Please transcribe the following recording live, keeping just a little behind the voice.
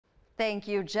Thank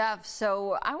you, Jeff.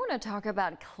 So I want to talk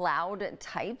about cloud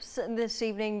types this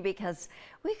evening because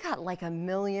we got like a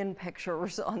million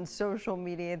pictures on social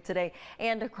media today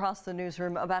and across the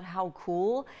newsroom about how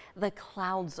cool the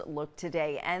clouds look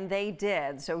today, and they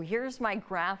did. So here's my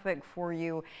graphic for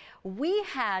you. We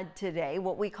had today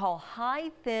what we call high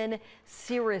thin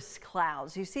cirrus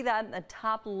clouds. You see that in the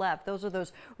top left? Those are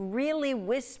those really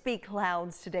wispy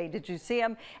clouds today. Did you see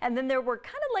them? And then there were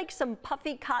kind of like some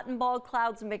puffy cotton ball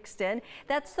clouds mixed in.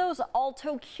 That's those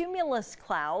altocumulus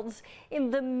clouds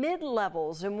in the mid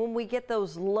levels. And when we get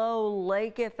those low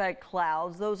lake effect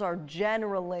clouds, those are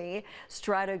generally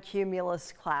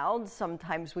stratocumulus clouds.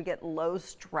 Sometimes we get low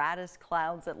stratus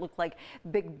clouds that look like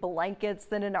big blankets.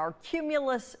 Then in our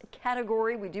cumulus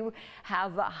category, we do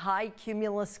have high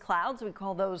cumulus clouds. We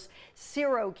call those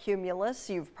cirrocumulus.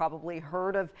 You've probably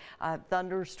heard of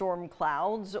thunderstorm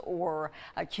clouds or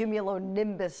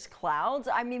cumulonimbus clouds.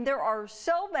 I mean, there are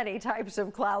so many types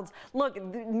of clouds. Look,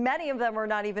 many of them are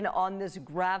not even on this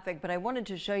graphic, but I wanted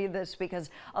to show you this because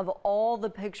of all the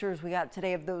pictures we got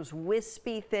today of those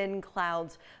wispy thin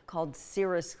clouds called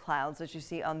cirrus clouds. As you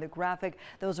see on the graphic,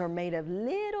 those are made of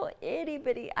little itty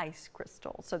bitty ice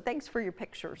crystals. So thanks for your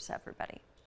pictures, everybody.